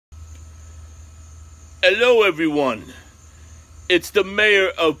Hello everyone, it's the mayor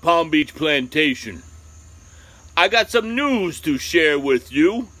of Palm Beach Plantation. I got some news to share with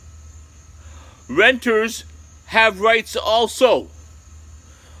you. Renters have rights also.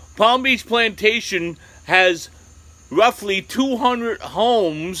 Palm Beach Plantation has roughly 200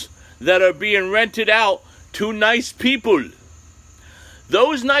 homes that are being rented out to nice people.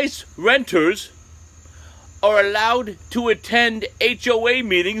 Those nice renters are allowed to attend HOA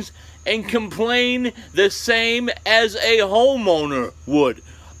meetings and complain the same as a homeowner would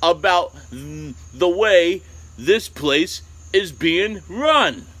about the way this place is being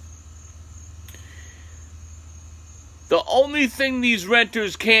run. The only thing these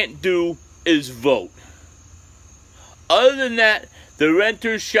renters can't do is vote. Other than that, the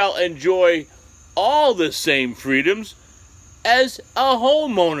renters shall enjoy all the same freedoms as a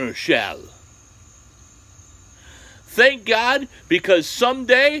homeowner shall. Thank God, because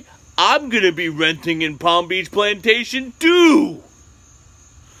someday I'm going to be renting in Palm Beach Plantation too.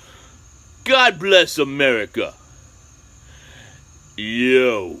 God bless America.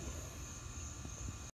 Yo.